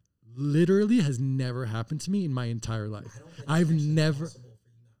thing. Literally has never happened to me in my entire life. I don't think I've it's actually never. possible for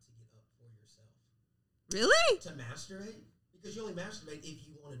you not to get up for yourself. Really? To masturbate? Because you only masturbate if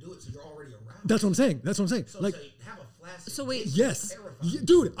you want to do it, so you're already aroused. That's what I'm saying. That's what I'm saying. So Like, to have a flaccid So wait- dick is yes. terrifying.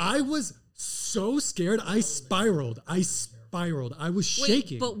 Dude, I was so scared. I spiraled. I was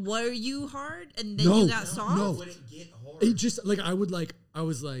shaking. Wait, but were you hard and then No, you got soft? no. It wouldn't get hard. It just like I was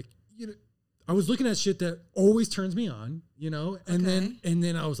like, you know, I was looking at shit that always turns me on, you know, and Okay.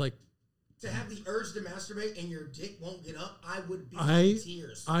 then I was like, To have the urge to masturbate and your dick won't get up, I would be I- in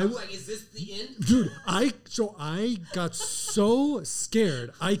tears. I I was w- like, is this the end? dude, I got so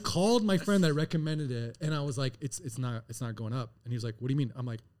scared. I called my friend that recommended it, and I was like, it's not going up. And he was like, what do you mean? I'm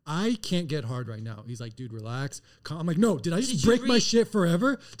like, I can't get hard right now. He's like, dude, relax. I'm like, no, did I just Did you break my read- shit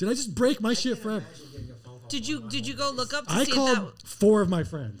forever? Did I just break my shit Can't forever? imagine getting a phone call Did from you my did you home go base. look up to I see if called that 4 of my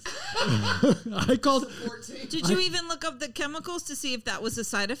friends. I called. 14? did you even look up the chemicals to see if that was a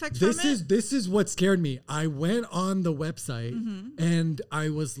side effect from it? This is what scared me. I went on the website and I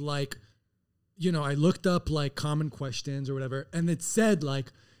was like, you know, I looked up like common questions or whatever, and it said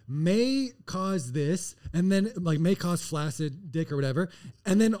like may cause this, and then like may cause flaccid dick or whatever,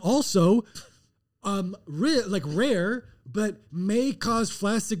 and then also rare, but may cause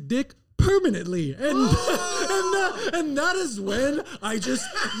flaccid dick permanently, and that is when I just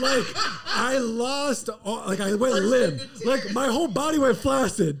like I lost all, like I went limp, like my whole body went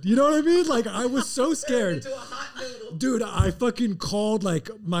flaccid. You know what I mean? Like I was so scared. Into a hot noodle. Dude, I fucking called I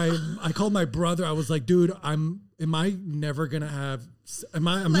called my brother. I was like, dude, am I never gonna have? Am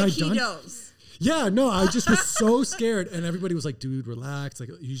I Like he done? knows. Yeah, no, I just was so scared, and everybody was like, dude, relax. Like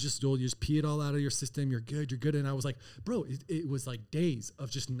you just pee it all out of your system. You're good. And I was like, bro, it was like days of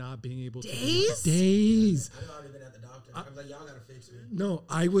just not being able to. Days? Days. I've already been at the doctor. I was like, y'all gotta fix me. No,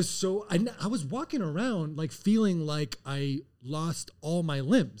 I was so I was walking around like feeling like I lost all my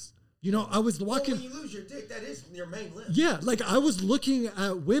limbs. You know, I was Well, walking. when you lose your dick, that is your main limb. Yeah, like I was looking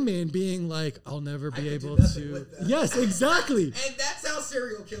at women being like, I'll never be could do able nothing to. with that. Yes, exactly. And that's how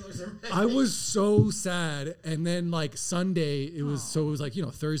serial killers are made. I was so sad. And then like Sunday, it was like, you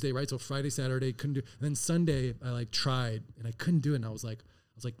know, Thursday, right? So Friday, Saturday, couldn't do. And then Sunday, I like tried and I couldn't do it. And I was like,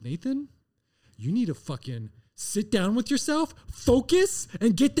 Nathan, you need to fucking sit down with yourself, focus,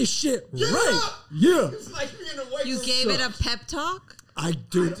 and get this shit right. up! Yeah. It's like you're in a wake You room. gave it a pep talk? I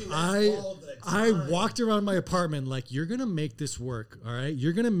do that all the I time. walked around my apartment like, you're gonna make this work, all right?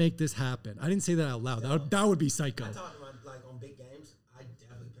 You're gonna make this happen. I didn't say that out loud. That would be psycho. I talk to my, like on big games, I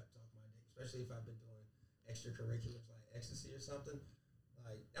definitely pep talk my dick, especially if I've been doing extracurriculars like ecstasy or something.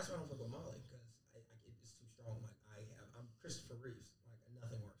 Like that's why I don't fuck with Molly because it's too strong. Like I'm Christopher Reeves. Like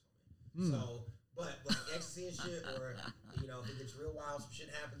nothing works on me. So, but like ecstasy and shit, or you know, if it gets real wild, some shit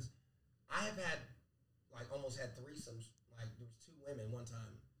happens. I have had like almost had threesomes. Like there was 2 women one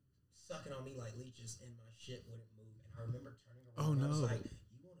time sucking on me like leeches, and my shit wouldn't move. And I remember turning around. Oh, and I was no. like,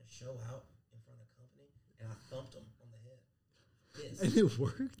 "You want to show out in front of company?" And I thumped him on the head. This. And it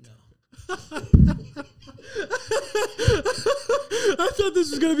worked? No. I thought this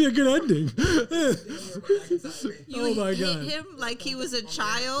was gonna be a good ending. You Oh my hit God. him like he was a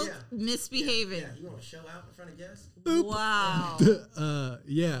child Yeah. misbehaving. Yeah, you want to show out in front of guests? Wow.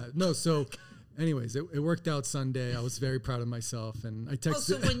 Yeah, no, so anyways, it worked out Sunday. I was very proud of myself, and I Oh, texted.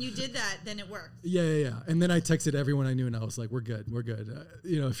 so when you did that, then it worked. Yeah. And then I texted everyone I knew, and I was like, "We're good.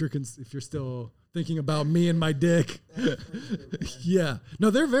 You know, if you're still thinking about me and my dick, yeah. No,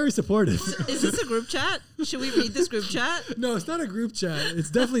 they're very supportive. Is this a group chat? Should we read this group chat? No, it's not a group chat. It's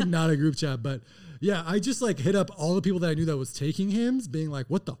definitely not a group chat. But yeah, I just like hit up all the people that I knew that was taking hymns, being like,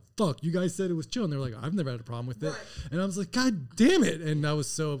 "What the fuck? You guys said it was chill," and they're like, "I've never had a problem with it." Right. And I was like, "God damn it!" And I was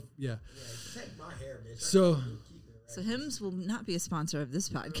so yeah. Yeah, take my hair, bitch. So. Keep it right. So Hims will not be a sponsor of this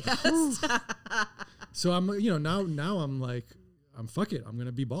podcast. So I'm, you know, now I'm like, fuck it. I'm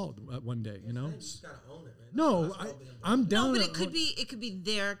gonna be bald one day, you know. You just gotta own it, man. No, That's all being I'm down. No, but it could be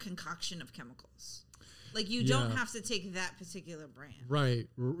their concoction of chemicals. Like you don't Yeah. have to take that particular brand. Right.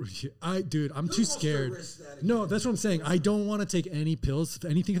 Dude, I'm Who too wants to scared. risk that No, again? that's what I'm saying. I don't want to take any pills,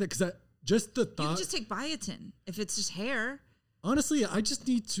 anything like that, because just the You can thought. just take biotin if it's just hair. Honestly, I just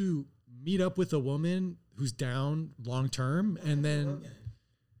need to meet up with a woman who's down long term, and then Okay.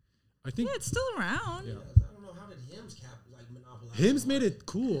 I think Yeah, it's still around. Yeah. I don't know how did Hims monopolize. Hims the made market? it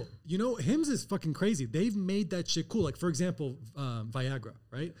cool. You know, Hims is fucking crazy. They've made that shit cool. Like, for example, Viagra,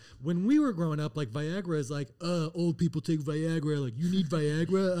 right? When we were growing up, like, Viagra is like, old people take Viagra. Like, you need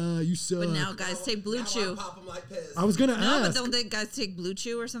Viagra? You suck. But now guys take Blue Now I Chew. pop 'em like Pez. I was going to No, but ask. don't they guys take Blue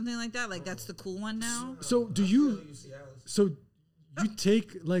Chew or something like that? Like that's the cool one now. So, do I you... feel you, Cialis. So, You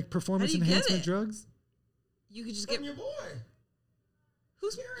take like performance How do you get enhancement it? drugs? You could just From get. your boy.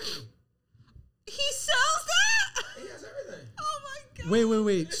 Who's Gary. he sells that? He has everything. Oh my god!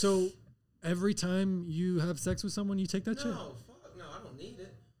 Wait. So every time you have sex with someone, you take that shit? No, fuck no, I don't need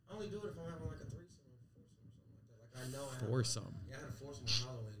it. I only do it if I'm having like a threesome or something like that. Like I know I have Foursome. Yeah, I had a foursome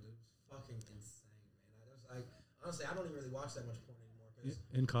on Halloween, dude. It was fucking insane, man. I was like, honestly, I don't even really watch that much porn anymore.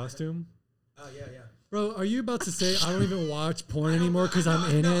 In costume? Oh yeah. Bro, are you about to say I don't even watch porn anymore because I'm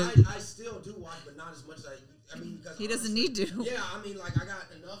in it? I still do watch, but not as much as I mean, because He doesn't honestly, need to. Yeah, I mean, like I got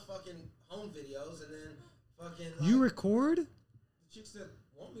enough fucking home videos, and then fucking. Like, You record? the chicks that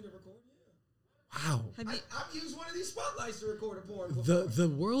want me to record, yeah. Wow. I've used one of these spotlights to record a porn before. The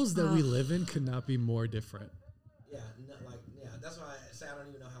worlds that we live in could not be more different. Yeah, that's why I say I don't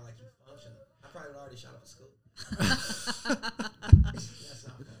even know how like you function. I probably already shot up a school. That's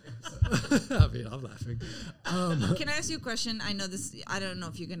not funny. I mean, I'm laughing. Can I ask you a question? I know this. I don't know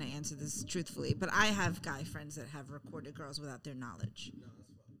if you're gonna answer this truthfully, but I have guy friends that have recorded girls without their knowledge. No,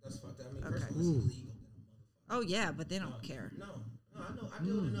 that's fucked up. I mean, Okay. first of all, it's illegal. Oh yeah, but they don't care. No, I know. I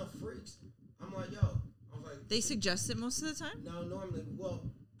deal with enough freaks. I'm like, yo. I was like, They suggest it most of the time. no, normally, well,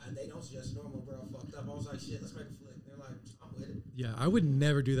 they don't suggest normal, bro. Fucked up. I was like, shit, let's make a flick. They're like, I'm with it. Yeah, I would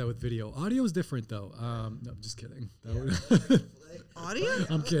never do that with video. Audio is different though. No, I'm just kidding. That Yeah, would- let's make a flick. Audio?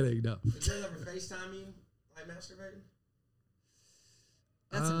 I'm kidding. No. Did girls ever FaceTime you like masturbating?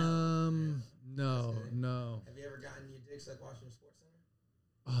 That's a no. No. Have you ever gotten your dick sucked watching the Sports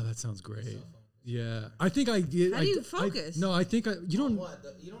Center? Oh, that sounds great. Cell phone. Yeah, I think I did. How do you focus? No, I think you don't. What?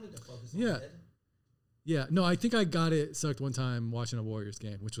 You don't need to focus on Yeah. it. Yeah, no, I think I got it sucked one time watching a Warriors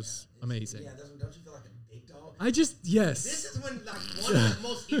game, which was amazing. Yeah, don't you feel like a big dog? Yes. This is when like one of the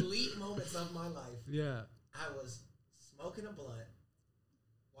most elite moments of my life. Yeah. I was smoking a blunt,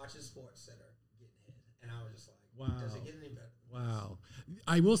 watching Sports Center, getting hit, and I was just like, Wow. does it get any better? Wow.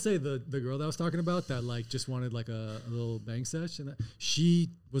 I will say the girl that I was talking about that like just wanted like a little bang sesh and she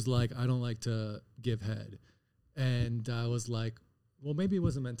was like, I don't like to give head. And I was like, well, maybe it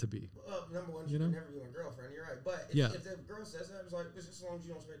wasn't meant to be. Well, number one, You you know? can never be my girlfriend. You're right. But if, Yeah. if the girl says that, it's like, it's just as long as you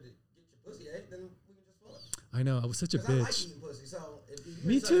don't expect to get your pussy ate, then we can just fuck. I know. I was such a 'Cause I like bitch. eating pussy, so if you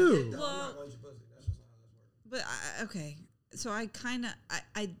Me suck a too. dick, though, I'm Well- not going to eat your pussy. That's just not how this works. But okay, so I kind of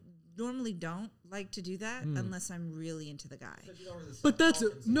I normally don't like to do that unless I'm really into the guy. But you don't really But stop that's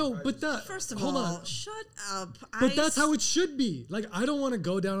talking, so no, you probably but just- that First of hold all, on. shut up. But that's how it should be. Like I don't want to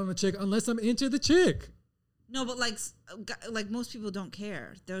go down on a chick unless I'm into the chick. No, but like most people don't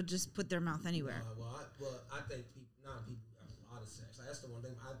care. They'll just put their mouth anywhere. I think people have a lot of sex. Like, that's the one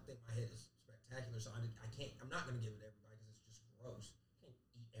thing. I think my head is spectacular, so I can't. I'm not going to give it to everybody because it's just gross. You can't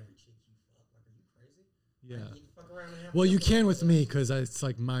eat every chick you fuck. Like, are you crazy? Yeah. Like, you fuck around and have Well, you sex can with them. me because it's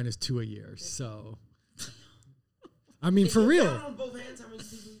like -2 a year. So, I mean, If for you real. count on both hands, how many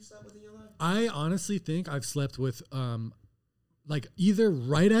people you slept with in your life? I honestly think I've slept with like either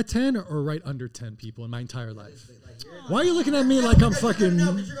right at 10 or right under 10 people in my entire life. Like, you're Why are you looking at me like I'm because you're fucking?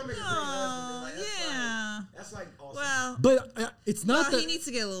 gonna know, 'cause you're gonna make a great Oh, husband. Like, yeah. That's like awesome. Well, But it's not well, that. he needs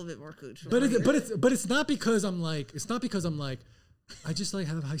to get a little bit more cooch. But it's not because I'm like I just like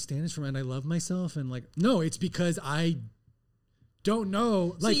have high standards for me and I love myself and like no, it's because I don't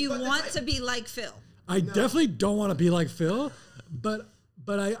know So like you But the want type- to be like Phil? I definitely don't want to be like Phil, but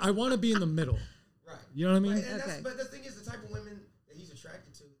I want to be in the middle. Right. You know what I mean? Right, and Okay. but the thing is, the type of women that he's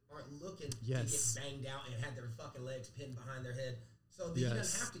attracted to aren't looking Yes. to get banged out and have their fucking legs pinned behind their head. So he Yes.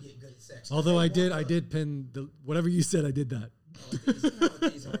 doesn't have to get good at sex. Although They I did want pin the whatever you said, I did that.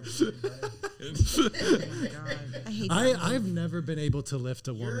 these are good, buddy. I hate that. I've never been able to lift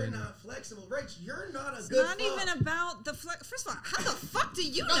a You're woman. not flexible, Rach. You're not a It's good. not fuck. even about the flex. First of all, how the fuck do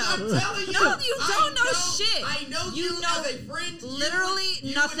you know? I'm telling you. No, you I don't know shit. I know You you, know as a friend. literally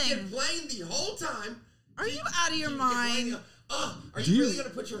you nothing. Would complain the whole time. Are you out of your You mind? complain, are Do you you- really gonna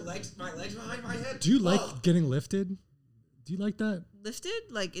put my legs behind my head? Do you like Ugh. getting lifted? Do you like that? Lifted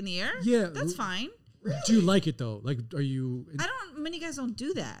like in the air? Yeah. that's fine. Do you like it though? Like, are you I don't. Many guys don't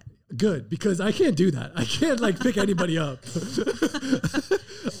do that. good? Because I can't do that. I can't like pick anybody up.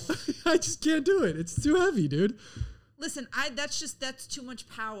 I just can't do it. It's too heavy, dude. Listen, that's too much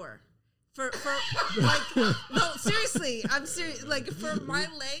power. For like no, seriously, I'm serious. Like for my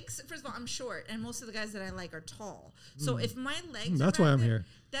legs, first of all, I'm short, and most of the guys that I like are tall. So if my legs, That's are why back I'm there, here.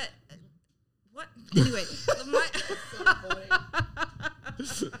 That what? Anyway,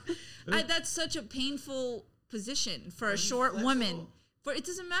 that's such a painful position for a short flexible? woman. For it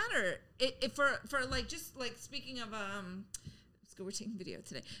doesn't matter. It for like just like speaking of let's go. We're taking video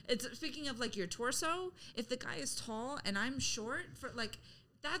today. It's speaking of like your torso. If the guy is tall and I'm short, for like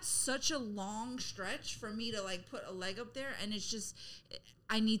that's such a long stretch for me to like put a leg up there, and it's just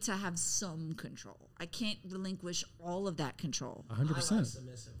I need to have some control. I can't relinquish all of that control 100%. I like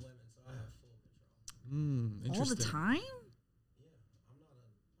submissive women, so I have full control. all the Interesting. time. Yeah, I'm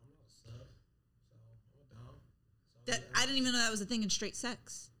not a sub, so I'm a dom. So That I didn't even know that was a thing in straight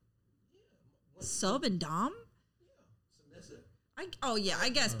sex. Sub and dom. submissive. I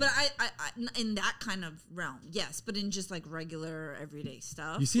guess, but I in that kind of realm, yes, but in just like regular everyday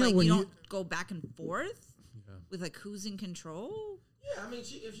stuff, You see how like when you you- don't go back and forth Yeah. with like who's in control. Yeah, I mean, if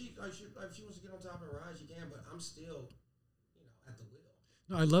she wants to get on top of the ride, she can. But I'm still, at the wheel.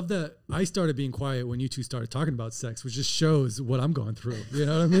 No, I love that I started being quiet when you two started talking about sex, which just shows what I'm going through. You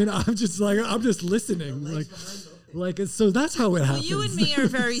know what I mean? I'm just listening. So that's how it Well, happens. you and me are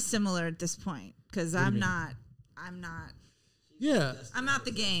very similar at this point because I'm mean? not Yeah. I'm out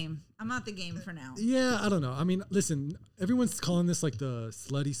the game. I'm out the game for now. Yeah, I don't know. I mean, listen, everyone's calling this like the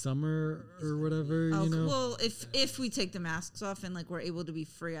slutty summer or whatever, Oh, you know? well, if we take the masks off and like we're able to be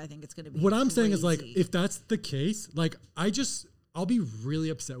free, I think it's gonna be. What I'm saying is like, crazy. if that's the case, like I'll be really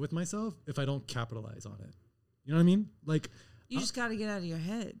upset with myself if I don't capitalize on it. You know what I mean? Like, you just got to get out of your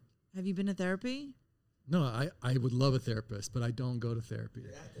head. Have you been to therapy? no, I would love a therapist, but I don't go to therapy.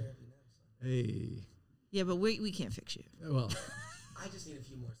 You're at therapy now. So. Hey, Yeah, but we can't fix you. well, I just need a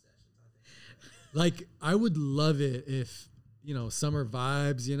few more sessions, I think. like I would love it if, summer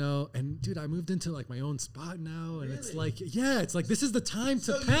vibes, and dude, I moved into like my own spot now, and it's Really? like, yeah, it's like, this is the time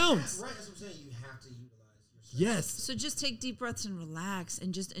to you pounce. right, that's what I'm saying. You have to utilize yourself. Yes. So just take deep breaths and relax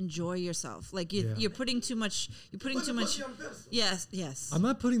and just enjoy yourself. Like Yeah. you're putting too much. You're putting Put too the much. pussy on the pedestal. Yes. I'm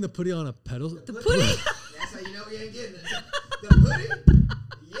not putting the putty on a pedal. The pudding. That's how you know we ain't getting it. The pudding?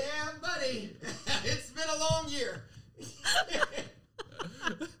 Yeah, buddy. It's been a long year.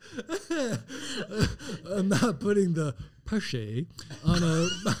 I'm not putting the pushy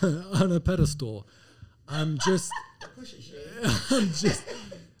on a pedestal. I'm just Push it, Shane. I'm just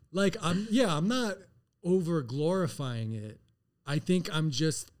like I'm not over glorifying it. I think I'm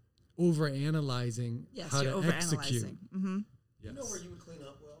just over analyzing Yes, how you're to over execute. analyzing. Mm-hmm. Yes. You know where you would clean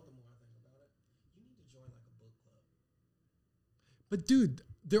up well, the more I think about it? You need to join like a book club. But dude,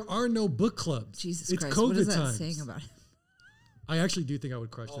 there are no book clubs. Jesus it's Christ, COVID what is that times. saying about it? I actually do think I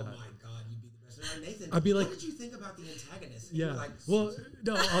would crush Oh that. my God, you'd be the best. Like, Nathan, I'd be like- what did you think about the antagonist? And you Yeah. were like, Well,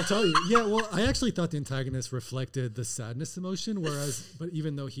 no, I'll tell you. Yeah. Well, I actually thought the antagonist reflected the sadness emotion, but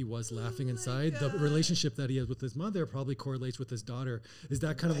even though he was laughing inside, the relationship that he has with his mother probably correlates with his daughter. Is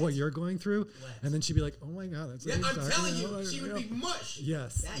that kind of what you're going through? And then she'd be like, "Oh my God, that's." yeah, what he's I'm talking telling about." you, she would be mush.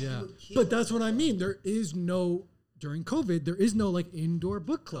 Yes. That you Yeah. would kill But that's what I her. mean. There is no during COVID. There is no like indoor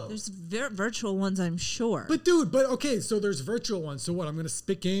book club. There's virtual ones, I'm sure. But dude, okay, so there's virtual ones. So what? I'm gonna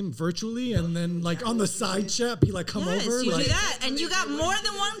spit game virtually, and then like on the side chat, be like, come yes, over. you Like, do that, and you got more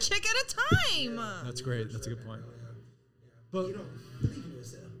than one chick at a time. that's great. That's a good point. But You don't believe in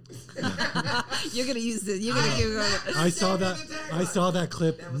yourself. You're gonna use this. You're gonna give. I saw that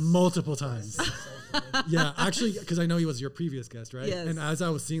clip multiple times. Yeah, actually, because I know he was your previous guest, right? Yes. And as I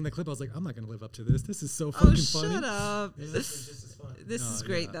was seeing the clip, I was like, I'm not gonna live up to this. This is so Oh, fucking shut funny. up! It's just as fun. This is No,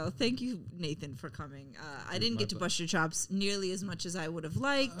 great, yeah. though. Thank you, Nathan, for coming. I didn't my get to bust your chops nearly as much as I would have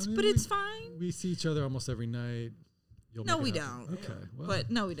liked, I mean, but it's fine. We see each other almost every night. You'll No, make it we happen. don't. Okay, well, But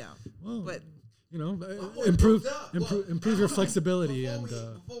no, we don't. well, But boy improve, moved up. improve, Well, improve your before flexibility we- and.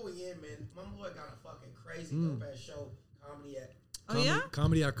 before we end, man, my boy got a fucking crazy dope ass show, comedy at, oh yeah,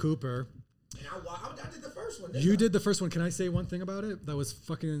 Comedy at Cooper. and I did the first one. You did the first one. Can I say one thing about it? That was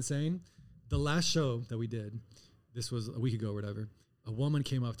fucking insane. The last show that we did, this was a week ago or whatever. A woman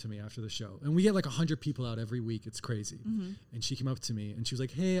came up to me after the show, and we get like 100 people out every week. It's crazy. And she came up to me and she was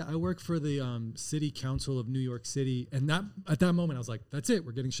like, "Hey, I work for the City Council of New York City." And at that moment, I was like, "That's it.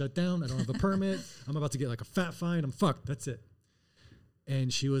 We're getting shut down. I don't have a permit. I'm about to get like a fat fine. I'm fucked. That's it."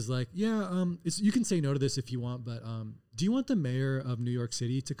 And she was like, "Yeah, you can say no to this if you want, but do you want the mayor of New York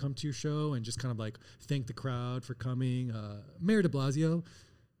City to come to your show and just kind of like thank the crowd for coming? Mayor de Blasio."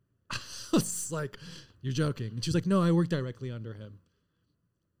 I was like, "You're joking." And she was like, "No, I work directly under him."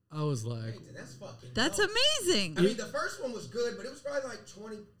 I was like, That's fucking that's dope. amazing. I mean, the first one was good, but it was probably like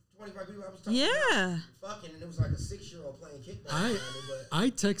 20, 25 people. I was talking Yeah. about fucking, and it was like a 6-year-old playing kickball. I but I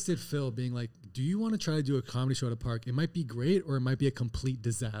texted Phil being like, "Do you want to try to do a comedy show at a park? It might be great or it might be a complete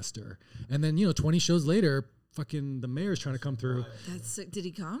disaster." And then 20 shows later, fucking the mayor's trying to come through. That's sick. Did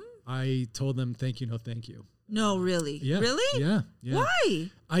he come? I told them, "Thank you, no thank you." No, really. Yeah. Really? Yeah.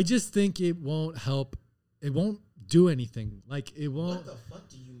 Why? I just think it won't help. It won't do anything. Like it won't. what the fuck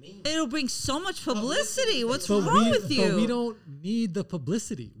do you mean? It'll bring so much publicity. What's But wrong with you? But we don't need the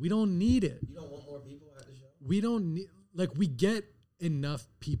publicity. We don't need it. You don't want more people at the show? We don't need, like, we get enough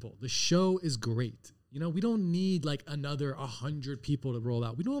people. The show is great. You know, we don't need like another 100 people to roll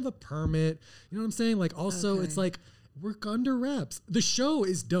out. We don't have a permit. You know what I'm saying? Like, also, it's like we're under wraps. The show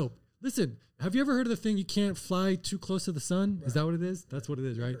is dope. Listen, have you ever heard of the thing you can't fly too close to the sun? Right. Is that what it is? That's what it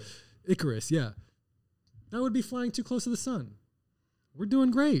is, right? Icarus, yeah. That would be flying too close to the sun. We're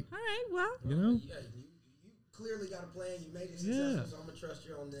doing great. All right, well. You know? Yeah, you clearly got a plan. You made it successful, so I'm going to trust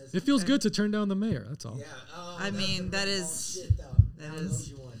you on this. It feels good to turn down the mayor. That's all. Yeah. I mean, that is... Shit, though. That is...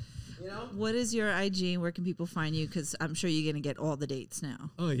 You won. You know? What is your IG? Where can people find you? Because I'm sure you're going to get all the dates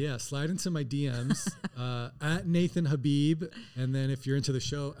now. Oh, yeah. Slide into my DMs at Nathan Habib. And then if you're into the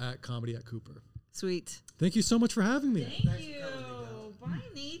show, at Comedy at Cooper. Sweet. Thank you so much for having me. Thank you. Bye,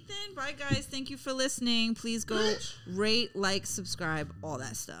 Nathan. Bye, guys. Thank you for listening. Please go rate, like, subscribe, all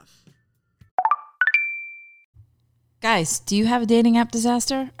that stuff. Guys, do you have a dating app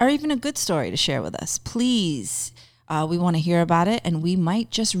disaster or even a good story to share with us? Please. We want to hear about it, and we might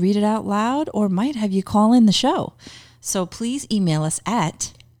just read it out loud or might have you call in the show. So please email us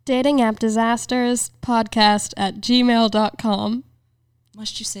at datingappdisasterspodcast@gmail.com.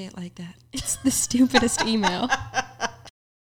 Must you say it like that? It's the stupidest email.